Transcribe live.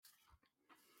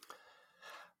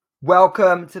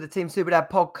Welcome to the Team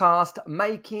Superdad podcast,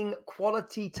 making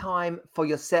quality time for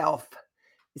yourself.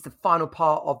 It's the final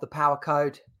part of the power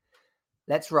code.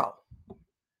 Let's roll.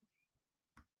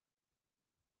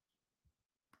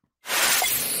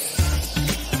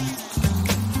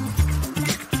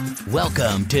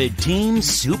 Welcome to Team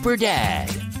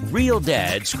Superdad. Real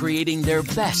dads creating their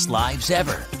best lives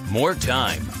ever. More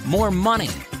time, more money,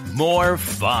 more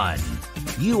fun.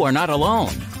 You are not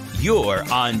alone.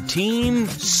 You're on Team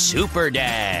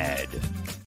Superdad.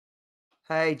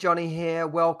 Hey, Johnny here.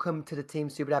 Welcome to the Team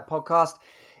Superdad podcast.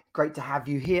 Great to have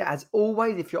you here. As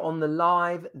always, if you're on the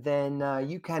live, then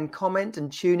you can comment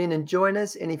and tune in and join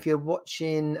us. And if you're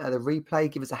watching the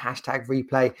replay, give us a hashtag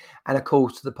replay. And of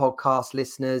course, to the podcast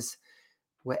listeners,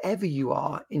 wherever you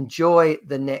are, enjoy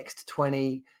the next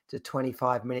 20 to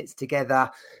 25 minutes together.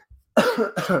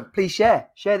 Please share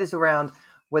this around,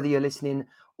 whether you're listening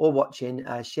or watching.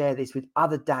 Share this with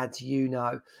other dads you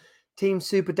know. Team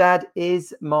Superdad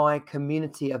is my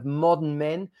community of modern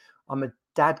men. I'm a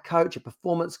dad coach, a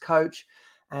performance coach,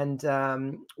 and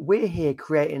we're here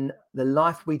creating the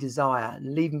life we desire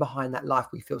and leaving behind that life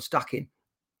we feel stuck in,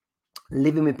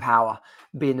 living with power,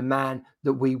 being the man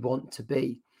that we want to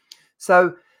be.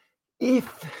 So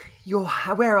if you're,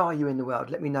 where are you in the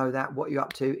world? Let me know that, what you're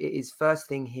up to. It is first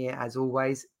thing here, as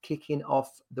always, kicking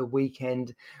off the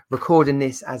weekend, recording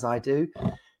this as I do.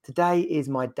 Today is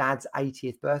my dad's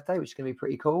 80th birthday, which is going to be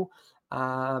pretty cool.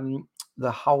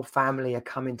 The whole family are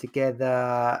coming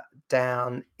together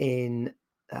down in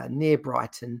near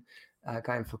Brighton,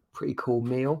 going for a pretty cool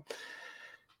meal.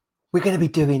 We're going to be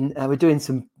doing,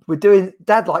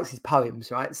 Dad likes his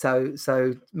poems, right?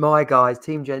 So my guys,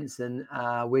 Team Jensen,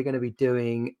 we're going to be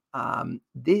doing, I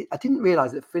didn't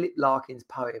realize that Philip Larkin's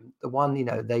poem, the one,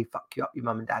 they fuck you up, your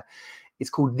mum and dad, it's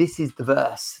called This Is the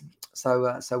Verse.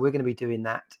 So we're going to be doing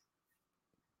that.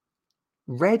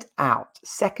 Read out,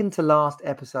 second to last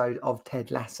episode of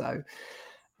Ted Lasso.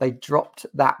 They dropped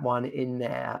that one in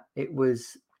there. It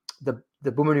was the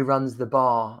woman who runs the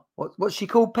bar. What's she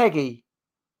called? Peggy,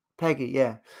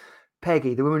 yeah.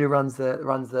 Peggy, the woman who runs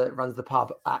the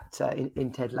pub at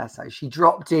in Ted Lasso. She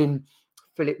dropped in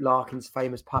Philip Larkin's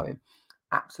famous poem.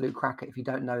 Absolute cracker. If you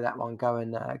don't know that one, go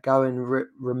and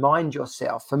remind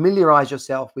yourself, familiarize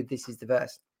yourself with This Is the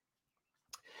Verse.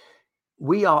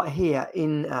 We are here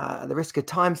in the risk of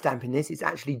time stamping this. It's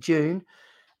actually June,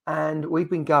 and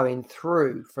we've been going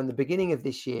through from the beginning of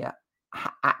this year.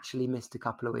 Actually missed a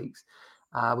couple of weeks,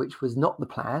 which was not the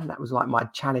plan. That was like my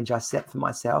challenge I set for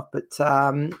myself. But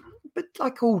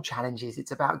like all challenges,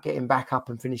 it's about getting back up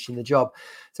and finishing the job.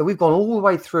 So we've gone all the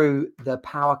way through the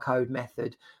Power Code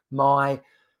method, my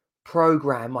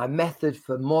program, my method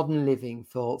for modern living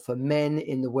for men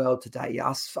in the world today,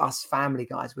 us family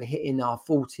guys. We're hitting our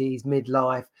 40s,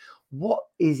 midlife. What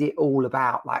is it all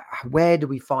about? Like, where do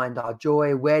we find our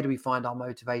joy? Where do we find our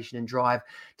motivation and drive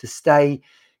to stay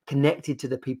connected to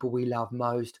the people we love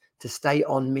most, to stay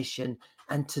on mission,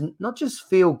 and to not just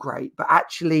feel great, but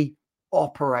actually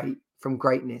operate from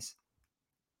greatness?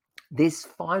 This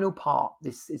final part,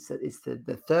 this is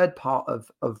the third part of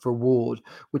reward,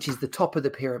 which is the top of the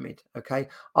pyramid. Okay,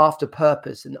 after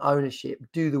purpose and ownership,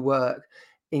 do the work,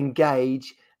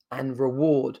 engage, and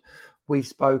reward. We've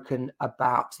spoken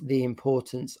about the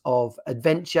importance of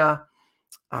adventure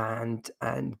and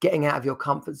getting out of your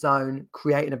comfort zone,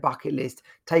 creating a bucket list,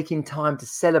 taking time to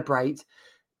celebrate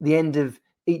the end of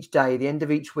each day, the end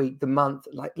of each week, the month,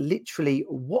 like literally,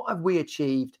 what have we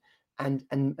achieved? And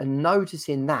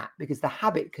noticing that, because the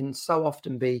habit can so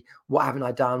often be, what haven't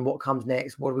I done? What comes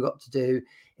next? What have we got to do?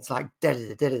 It's like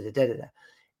da-da-da-da-da-da-da.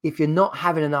 If you're not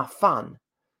having enough fun,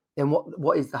 then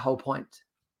what is the whole point?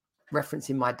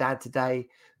 Referencing my dad today,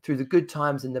 through the good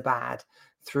times and the bad,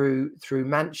 through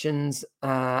mansions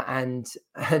and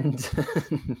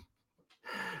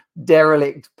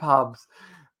derelict pubs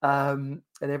and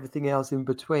everything else in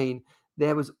between,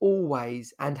 there was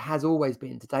always, and has always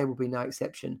been, today will be no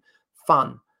exception,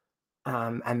 fun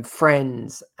and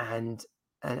friends and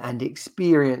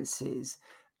experiences,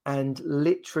 and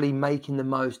literally making the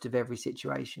most of every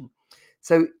situation.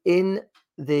 So and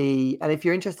if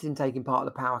you're interested in taking part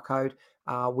of the Power Code,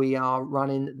 we are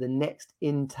running the next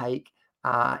intake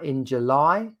in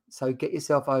July. So get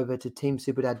yourself over to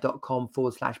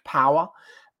teamsuperdad.com/power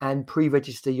and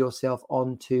pre-register yourself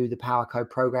onto the Power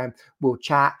Code program. We'll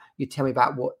chat. You tell me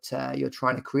about what you're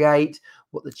trying to create,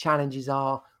 what the challenges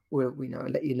are. We'll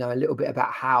let you know a little bit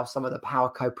about how some of the Power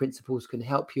Code principles can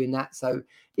help you in that. So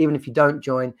even if you don't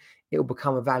join, it will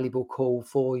become a valuable call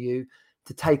for you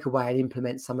to take away and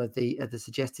implement some of the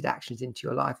suggested actions into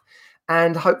your life,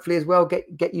 and hopefully as well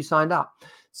get you signed up.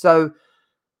 So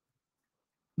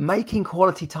Making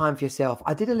quality time for yourself.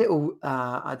 I did a little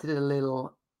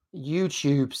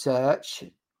YouTube search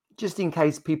just in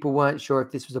case people weren't sure if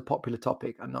this was a popular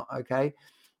topic or not. Okay.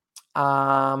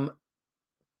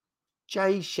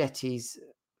 Jay Shetty's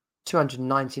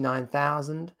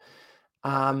 299,000.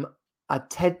 A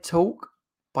TED Talk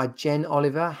by Jen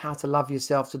Oliver, How to Love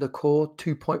Yourself to the Core,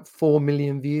 2.4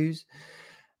 million views.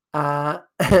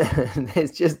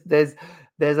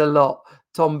 There's a lot.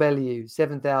 Tom Bellew,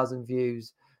 7,000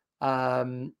 views.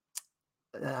 Who's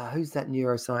that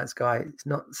neuroscience guy? It's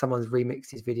not, someone's remixed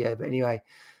his video, but anyway,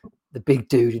 the big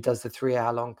dude who does the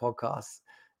 3-hour-long podcast.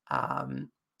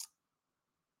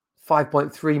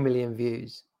 5.3 million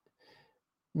views.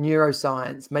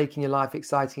 Neuroscience, Making Your Life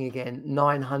Exciting Again,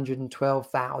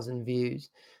 912,000 views.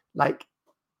 Like,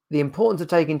 the importance of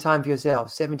taking time for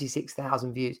yourself,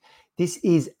 76,000 views. This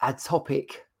is a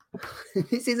topic.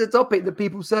 This is a topic that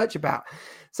people search about.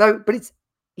 So, but it's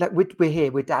like we're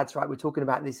here, we're dads, right? We're talking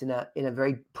about this in a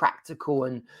very practical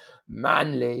and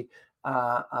manly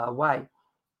way.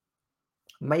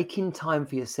 Making time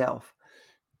for yourself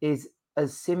is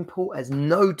as simple as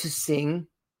noticing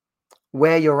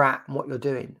where you're at and what you're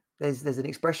doing. There's an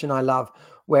expression I love: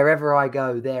 wherever I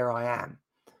go, there I am.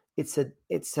 It's a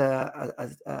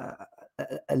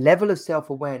level of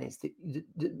self-awareness that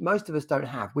most of us don't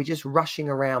have. We're just rushing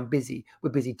around busy.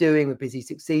 We're busy doing, we're busy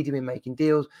succeeding, we're making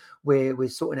deals, we're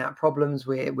sorting out problems,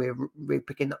 we're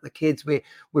picking up the kids, we're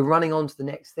running on to the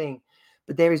next thing.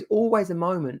 But there is always a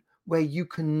moment where you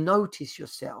can notice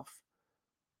yourself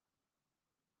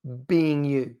being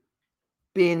you,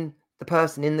 being the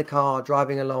person in the car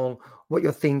driving along, what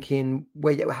you're thinking,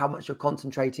 how much you're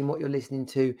concentrating, what you're listening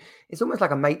to. It's almost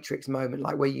like a Matrix moment,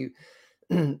 like where you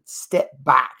step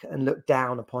back and look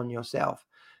down upon yourself.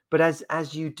 But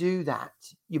as you do that,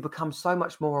 you become so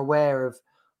much more aware of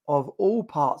all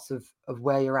parts of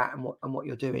where you're at and what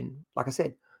you're doing. Like I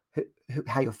said,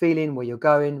 how you're feeling, where you're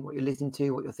going, what you're listening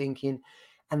to, what you're thinking.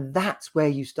 And that's where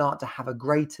you start to have a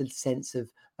greater sense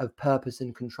of purpose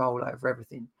and control over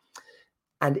everything.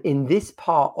 And in this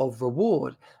part of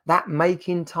reward, that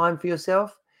making time for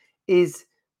yourself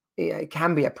it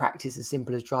can be a practice as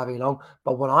simple as driving along.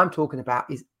 But what I'm talking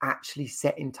about is actually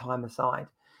setting time aside.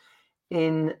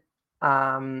 I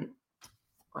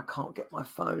can't get my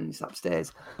phone, it's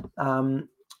upstairs.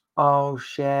 I'll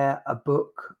share a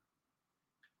book.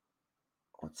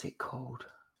 What's it called?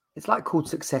 It's like called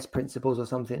Success Principles or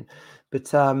something. But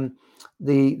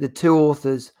the two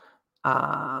authors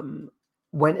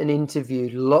went and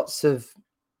interviewed lots of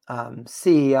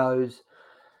CEOs,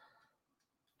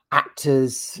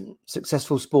 actors,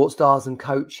 successful sports stars and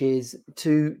coaches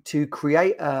to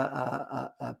create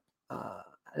an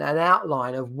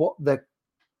outline of what the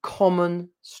common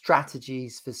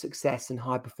strategies for success and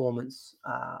high performance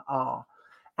are.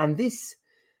 And this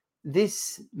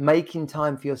making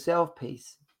time for yourself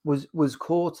piece was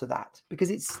core to that, because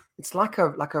it's like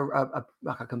a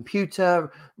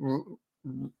computer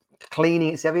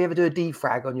cleaning itself. You ever do a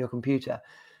defrag on your computer?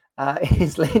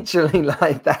 It's literally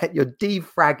like that. You're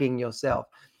defragging yourself.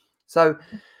 So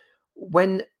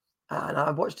and I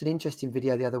watched an interesting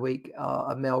video the other week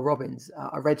of Mel Robbins.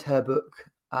 I read her book,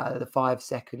 The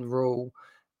 5-Second Rule,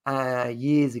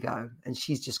 years ago, and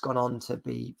she's just gone on to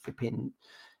be flipping.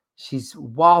 She's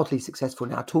wildly successful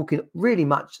now, talking really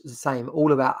much the same,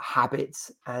 all about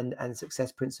habits and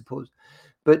success principles.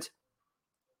 But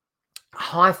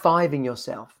high-fiving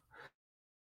yourself,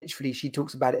 literally, she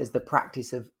talks about it as the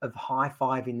practice of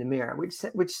high-fiving the mirror, which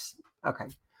okay,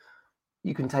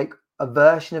 you can take a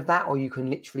version of that or you can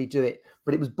literally do it.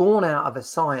 But it was born out of a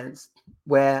science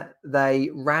where they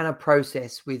ran a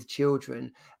process with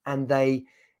children, and they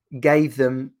gave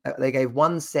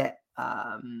one set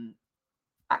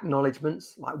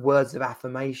acknowledgements, like words of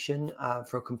affirmation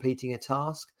for completing a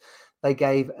task. They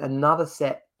gave another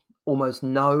set almost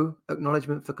no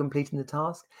acknowledgement for completing the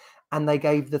task, and they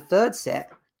gave the third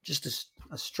set just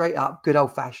a straight up good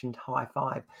old fashioned high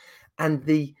five. And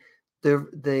the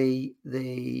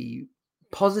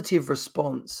positive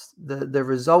response, the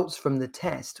results from the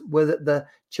test were that the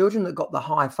children that got the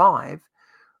high five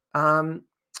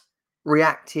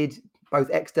reacted both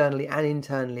externally and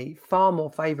internally far more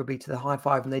favorably to the high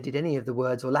five than they did any of the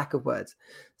words or lack of words.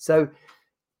 So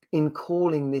in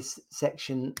calling this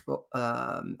section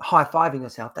high-fiving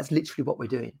yourself, that's literally what we're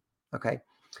doing. Okay.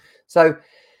 So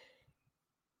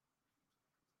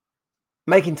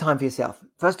making time for yourself,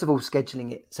 first of all,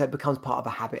 scheduling it so it becomes part of a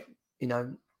habit. You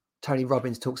know, Tony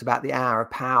Robbins talks about the hour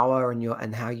of power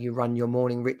and how you run your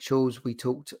morning rituals. We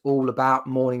talked all about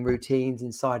morning routines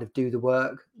inside of Do the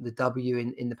Work, the W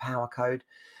in the Power Code.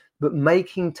 But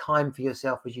making time for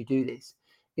yourself as you do this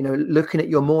looking at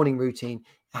your morning routine,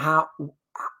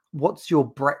 what's your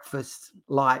breakfast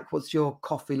like? What's your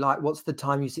coffee like? What's the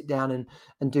time you sit down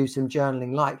and do some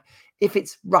journaling like? If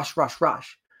it's rush,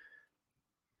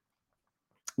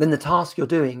 then the task you're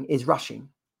doing is rushing.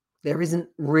 There isn't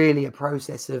really a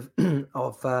process of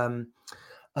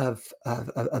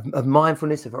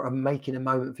mindfulness, of making a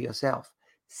moment for yourself.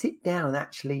 Sit down and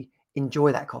actually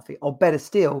enjoy that coffee, or better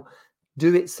still,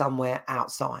 do it somewhere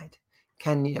outside.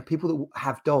 People that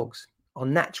have dogs are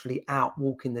naturally out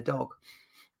walking the dog,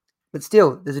 but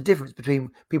still there's a difference between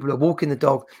people who are walking the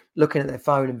dog, looking at their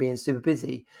phone and being super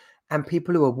busy, and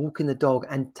people who are walking the dog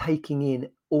and taking in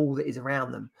all that is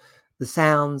around them, the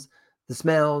sounds, the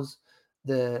smells,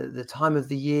 the time of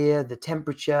the year, the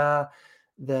temperature,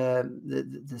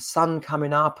 the sun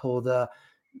coming up, or the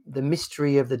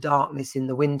mystery of the darkness in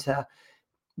the winter.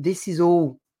 This is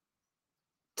all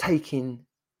taking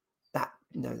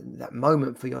that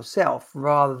moment for yourself,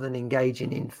 rather than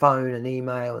engaging in phone and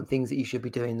email and things that you should be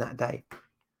doing that day.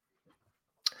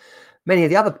 Many of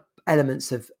the other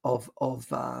elements of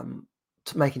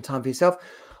making time for yourself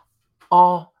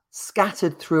are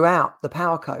scattered throughout the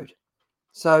power code.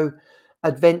 So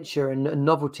adventure and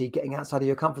novelty, getting outside of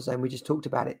your comfort zone, we just talked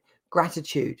about it.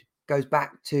 Gratitude goes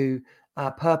back to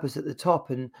purpose at the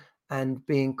top, and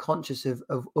being conscious of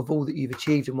all that you've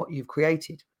achieved and what you've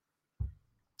created.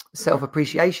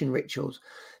 Self-appreciation rituals,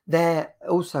 they're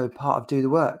also part of do the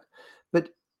work.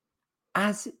 But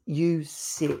as you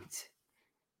sit,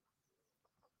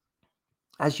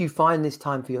 as you find this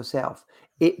time for yourself,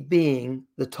 it being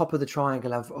the top of the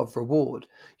triangle of reward,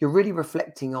 you're really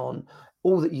reflecting on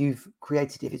all that you've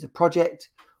created. If it's a project,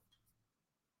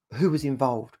 who was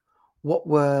involved? What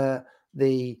were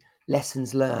the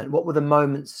lessons learned? What were the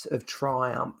moments of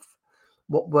triumph?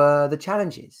 What were the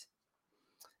challenges?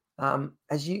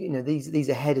 As these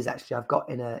are headers actually I've got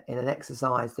in an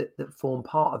exercise that form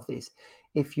part of this.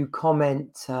 If you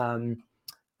comment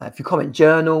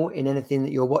journal in anything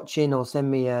that you're watching, or send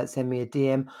me a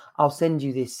DM, I'll send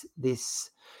you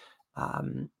this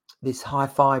high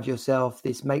five yourself,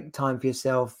 this make time for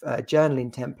yourself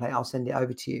journaling template. I'll send it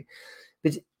over to you.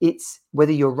 But it's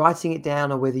whether you're writing it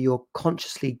down or whether you're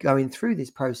consciously going through this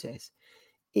process,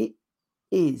 it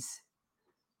is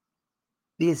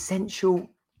the essential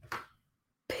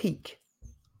peak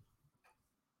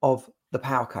of the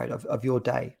power code of your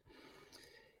day.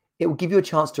 It will give you a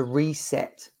chance to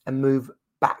reset and move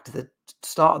back to the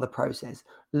start of the process,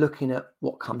 looking at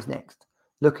what comes next,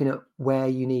 looking at where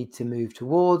you need to move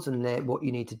towards and what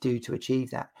you need to do to achieve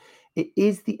that. It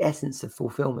is the essence of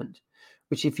fulfillment,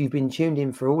 which, if you've been tuned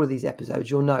in for all of these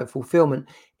episodes, you'll know fulfillment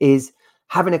is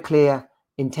having a clear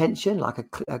intention, like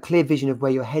a clear vision of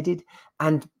where you're headed,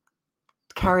 and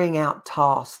carrying out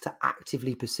tasks to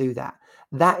actively pursue that.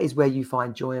 That is where you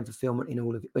find joy and fulfillment in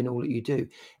all that you do.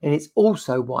 And it's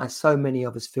also why so many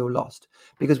of us feel lost,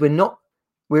 because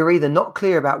we're either not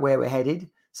clear about where we're headed,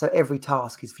 so every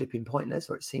task is flipping pointless,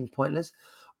 or it seems pointless,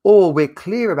 or we're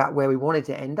clear about where we wanted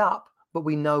to end up, but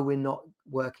we know we're not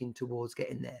working towards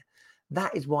getting there.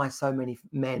 That is why so many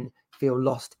men feel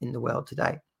lost in the world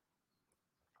today.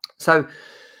 So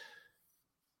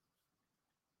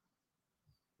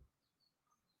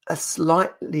a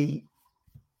slightly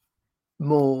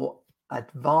more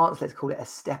advanced, let's call it a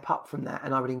step up from that,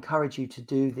 and I would encourage you to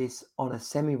do this on a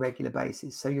semi-regular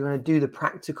basis. So you're going to do the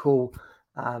practical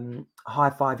high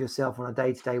five yourself on a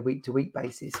day-to-day, week-to-week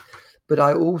basis, but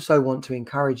I also want to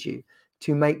encourage you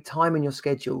to make time in your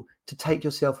schedule to take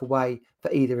yourself away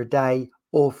for either a day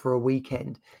or for a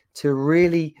weekend, to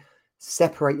really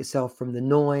separate yourself from the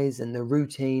noise and the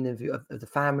routine of the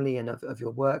family and of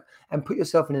your work, and put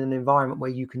yourself in an environment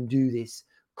where you can do this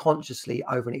consciously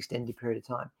over an extended period of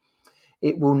time.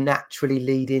 It will naturally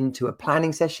lead into a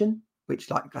planning session, which,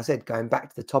 like I said, going back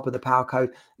to the top of the power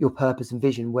code, your purpose and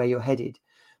vision, where you're headed.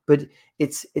 But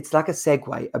it's like a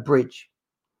segue, a bridge.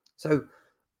 So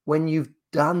when you've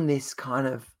done this kind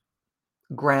of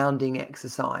grounding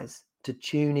exercise to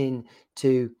tune in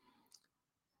to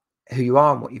who you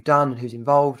are and what you've done and who's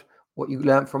involved, what you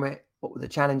learned from it, what were the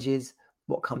challenges,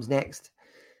 what comes next,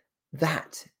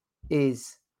 that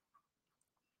is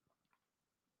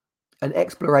an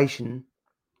exploration,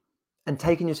 and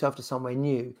taking yourself to somewhere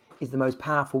new is the most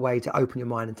powerful way to open your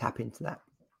mind and tap into that.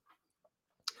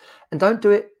 And don't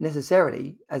do it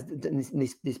necessarily as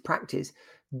this practice.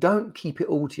 Don't keep it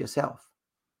all to yourself.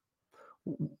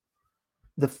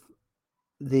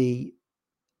 The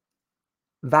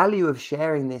value of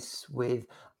sharing this with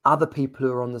other people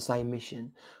who are on the same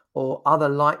mission, or other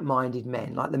like-minded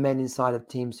men, like the men inside of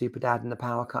Team Super Dad and the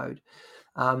Power Code,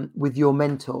 with your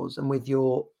mentors and with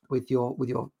your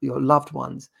loved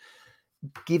ones,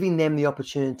 giving them the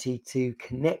opportunity to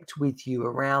connect with you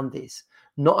around this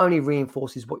not only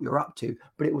reinforces what you're up to,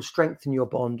 but it will strengthen your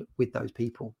bond with those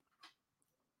people.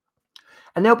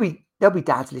 And there'll be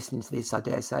dads listening to this, I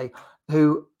dare say,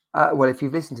 who, well, if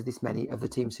you've listened to this many of the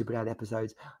Team Super Dad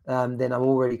episodes, then I'm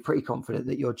already pretty confident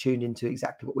that you're tuned into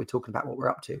exactly what we're talking about, what we're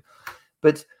up to.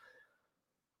 But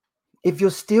if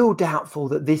you're still doubtful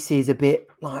that this is a bit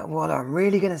like, well, I'm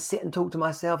really going to sit and talk to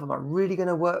myself, am I really going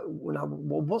to work? Well,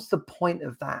 what's the point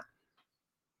of that?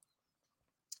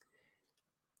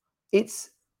 It's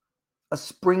a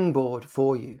springboard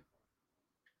for you.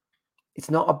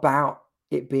 It's not about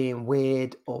it being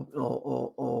weird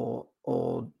or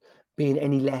being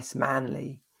any less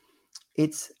manly.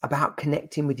 It's about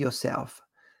connecting with yourself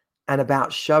and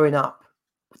about showing up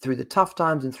through the tough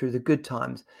times and through the good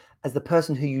times as the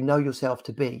person who you know yourself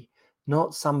to be,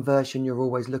 not some version you're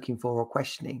always looking for or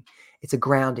questioning. It's a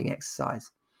grounding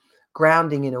exercise,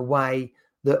 grounding in a way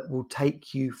that will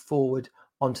take you forward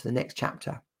onto the next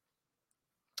chapter.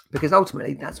 Because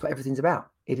ultimately, that's what everything's about.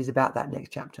 It is about that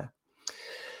next chapter.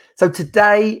 So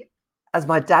today, as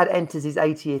my dad enters his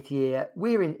 80th year,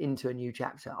 we're into a new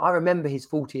chapter. I remember his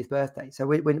 40th birthday. So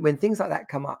when things like that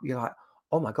come up, you're like,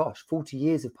 oh my gosh, 40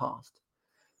 years have passed.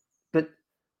 But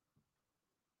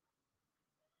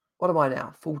what am I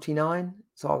now? 49?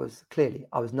 So I was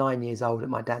 9 years old at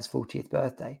my dad's 40th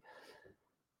birthday.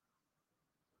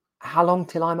 How long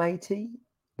till I'm 80?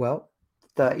 Well,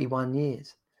 31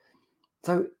 years.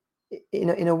 So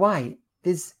in a way,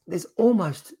 there's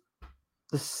almost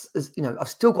this, I've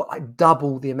still got like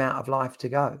double the amount of life to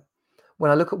go. When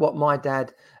I look at what my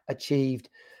dad achieved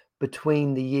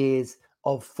between the years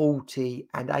of 40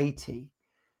 and 80,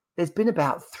 there's been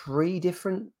about 3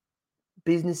 different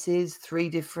businesses, 3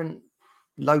 different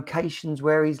locations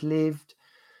where he's lived,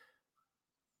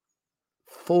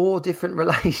 4 different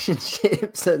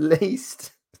relationships at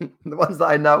least, the ones that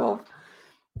I know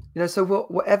of. So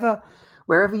wherever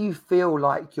you feel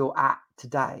like you're at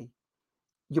today,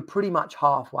 you're pretty much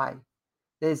halfway.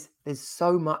 There's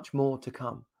so much more to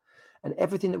come. And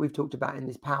everything that we've talked about in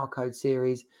this Power Code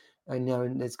series, and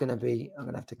there's going to be, I'm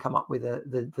going to have to come up with a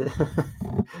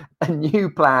new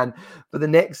plan for the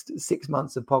next 6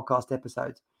 months of podcast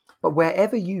episodes. But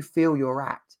wherever you feel you're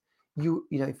at,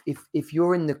 if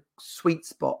you're in the sweet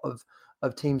spot of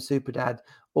Team Super Dad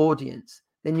audience,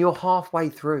 then you're halfway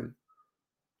through.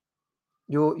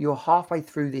 You're halfway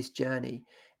through this journey.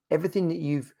 Everything that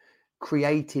you've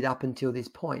created up until this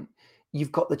point,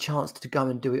 you've got the chance to go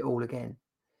and do it all again.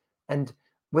 And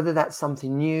whether that's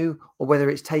something new or whether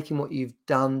it's taking what you've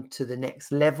done to the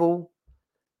next level,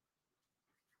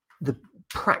 the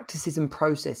practices and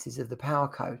processes of the Power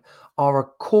Code are a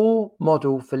core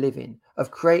model for living, of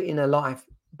creating a life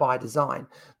by design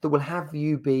that will have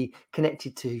you be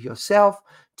connected to yourself,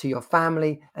 to your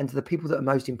family, and to the people that are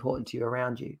most important to you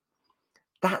around you.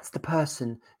 That's the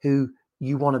person who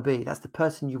you want to be. That's the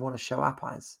person you want to show up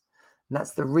as. And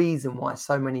that's the reason why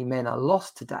so many men are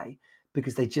lost today,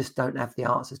 because they just don't have the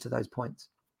answers to those points.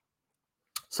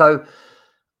 So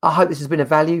I hope this has been of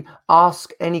value.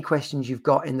 Ask any questions you've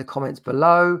got in the comments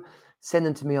below. Send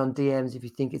them to me on DMs if you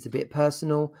think it's a bit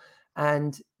personal,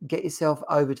 and get yourself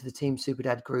over to the Team Super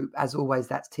Dad group. As always,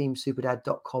 that's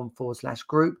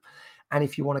teamsuperdad.com/group. And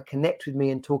if you want to connect with me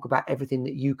and talk about everything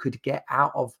that you could get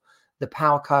out of the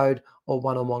Power Code or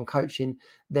one-on-one coaching,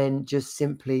 then just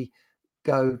simply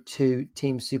go to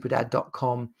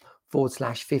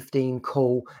teamsuperdad.com/15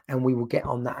 call, and we will get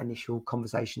on that initial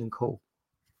conversation and call.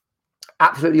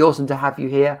 Absolutely awesome to have you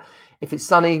here. If it's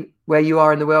sunny where you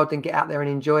are in the world, then get out there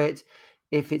and enjoy it.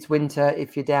 If it's winter,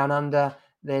 if you're down under,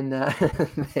 then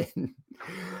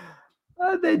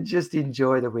then just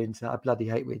enjoy the winter. I bloody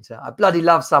hate winter. I bloody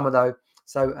love summer though.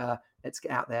 So let's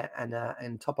get out there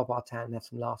and top up our tan and have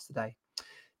some laughs today.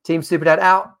 Team Super Dad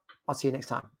out. I'll see you next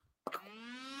time.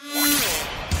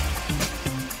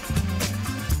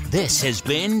 This has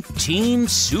been Team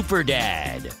Super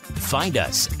Dad. Find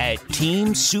us at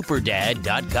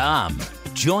teamsuperdad.com.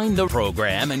 Join the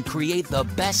program and create the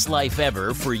best life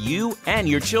ever for you and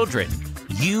your children.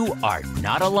 You are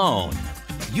not alone.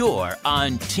 You're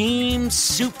on Team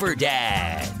Super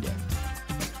Dad.